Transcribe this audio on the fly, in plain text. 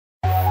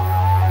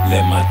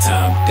Let my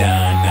top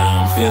down,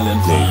 now I'm feeling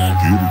fine.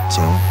 Get it,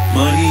 Tom.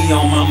 Money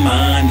on my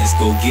mind, let's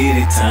go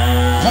get it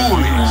time.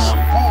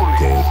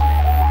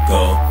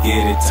 Go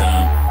get it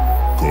time.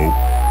 Go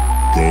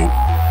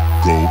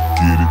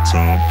get it,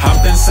 Tom.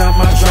 Hop inside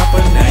my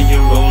dropper, now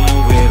you're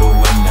rolling with a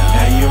winner.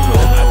 Now you're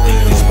rolling. I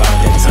think it's about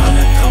that time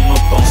to come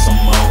up on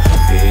some more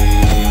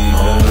figures,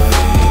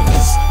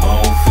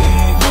 more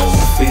figures.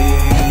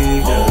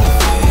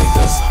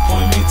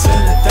 Point me to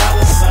the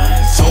dollar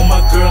signs. Told my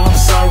girl I'm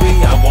sorry,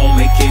 I won't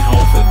make it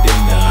home for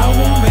dinner. I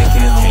won't make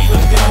it home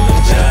for dinner.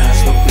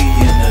 Apologize for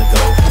being a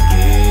go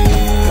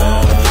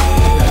getter.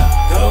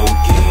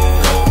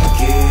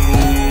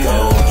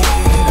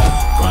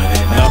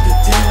 Grinding out the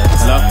dinner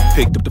time.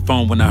 Picked up the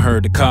phone when I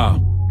heard the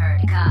call.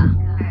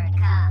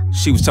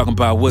 She was talking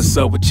about what's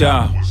up with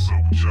y'all.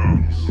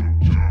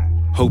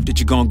 Hope that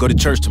you're gonna go to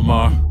church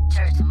tomorrow.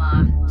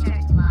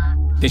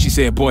 Then she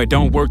said, boy,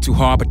 don't work too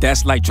hard, but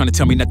that's like trying to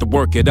tell me not to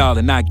work at all,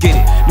 and I get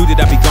it. Knew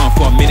that I'd be gone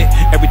for a minute.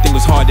 Everything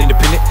was hard,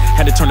 independent.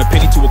 Had to turn a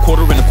penny to a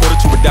quarter, and a quarter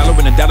to a dollar,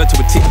 and a dollar to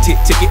a ticket.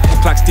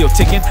 Clock still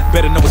ticking,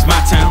 better know it's my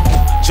town.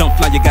 Jump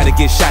fly, you gotta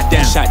get shot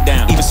down.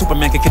 Even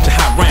Superman can catch a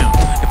hot round.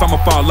 If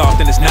I'ma fall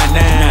off, then it's not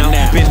now.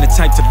 Been the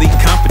type to leak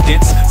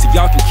confidence, so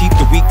y'all can keep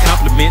the weak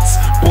compliments.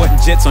 Boarding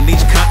jets on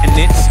each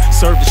continent.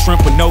 Serve the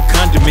shrimp with no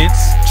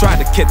condiments. Try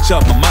to catch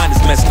up, my mind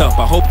is messed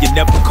up. I hope you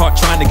never caught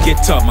trying to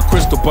get tough. My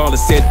crystal ball has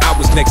said I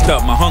was next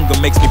up. My hunger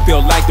makes me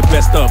feel like the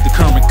best of the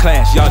current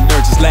class. Y'all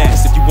nerds is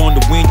last. If you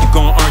want to win, you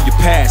gon' earn your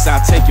pass.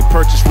 I'll take your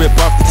purchase, rip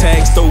off the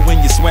tags, throw in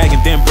your swag,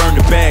 and then burn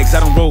the bags. I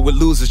don't roll with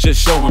losers,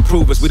 just show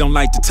improvers. We don't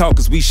like to talk,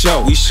 cause we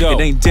show.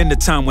 It ain't dinner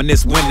time when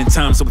it's winning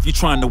time. So if you're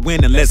trying to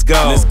win, then let's go.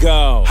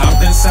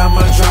 Hop inside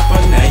my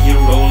dropper, now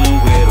you're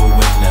rolling with a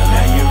winner.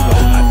 Now you're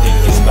rolling. I think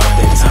it's about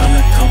that time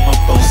to come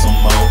up on some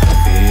more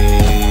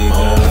figures,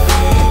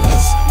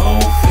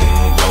 more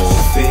figures.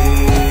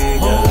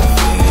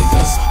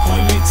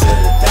 Point me to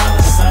the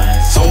dollar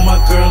signs. Told my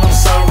girl I'm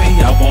sorry,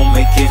 I won't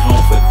make it home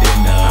for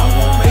dinner. I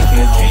won't make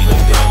it home for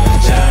dinner.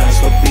 Apologize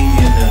for being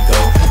a go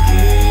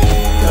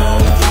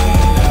getter.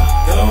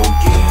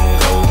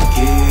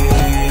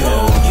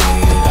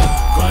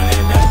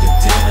 Grinding after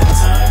dinner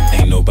time.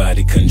 Ain't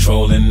nobody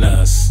controlling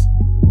us.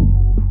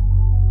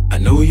 I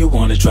know you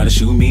wanna try to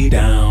shoot me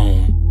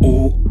down.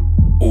 Ooh,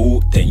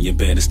 then you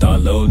better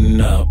start loading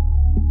up,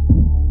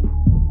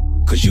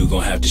 cause you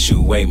gon' have to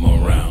shoot way more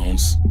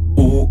rounds.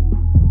 Ooh.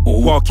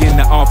 Walk in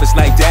the office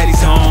like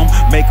daddy's home.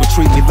 Make him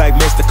treat me like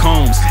Mr.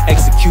 Combs.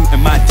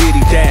 Executing my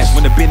ditty dash.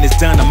 When the business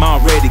done, I'm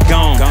already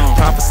gone.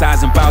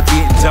 Prophesizing about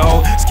getting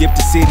dough. Skip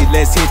the city,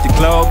 let's hit the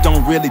globe.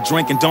 Don't really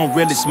drink and don't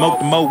really smoke.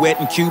 The Moet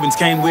and Cubans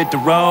came with the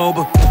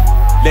robe.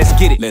 Let's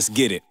get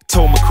it.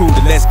 Told my crew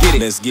to let's get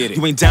it.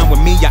 You ain't down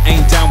with me, I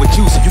ain't down with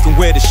you. So you can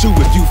wear the shoe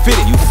if you fit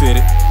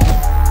it.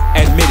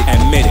 Admit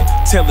it.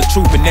 Tell the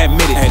truth and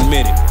admit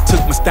it.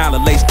 Took my style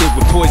and laced it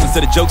with poison. So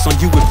the joke's on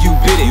you if you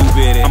bid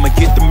it. I'ma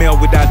get the mail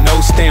without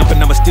no stamp, and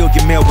I'ma still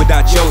get mail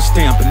without your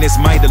stamp. And this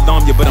might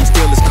alarm you, but I'm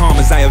still as calm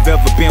as I have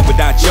ever been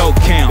without your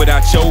camp.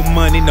 Without your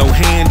money, no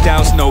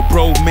handouts, no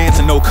bromance,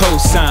 and no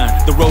cosign.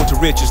 The road to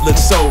riches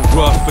looks so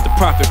rough, but the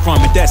profit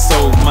from it, that's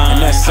so mine.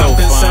 And that's so fine.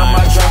 Hop inside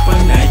my dropper,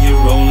 now you're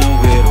rolling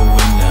with a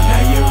winner.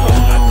 Now you're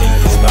rolling. I think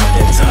it's about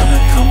that time to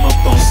come up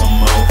on some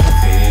more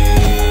figures.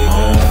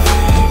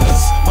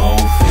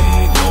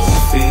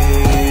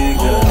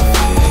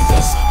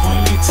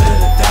 Point me to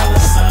the dollar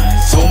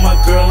signs. Told my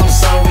girl I'm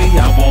sorry,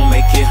 I won't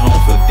make it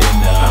home for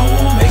dinner. I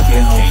won't make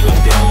it home for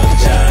dinner.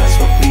 Apologize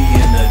for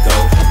being a go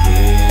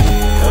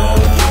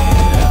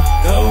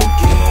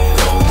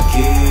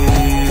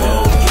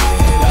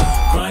getter.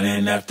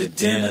 Grinding after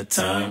dinner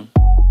time.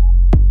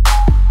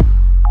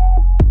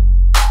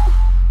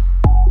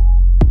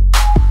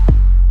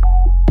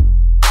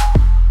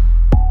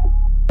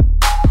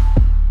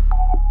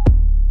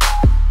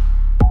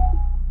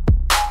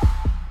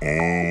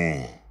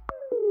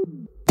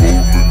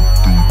 Rolling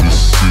through the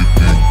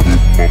city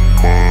with my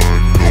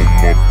mind on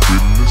my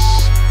business.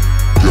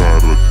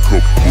 Got a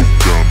couple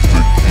dimes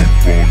to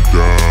keep on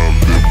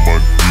dialing my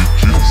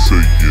digits,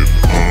 saying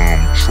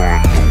I'm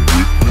trying to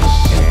witness.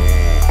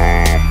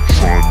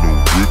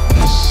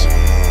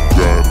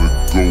 Gotta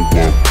go,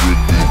 I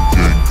really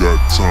ain't got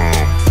time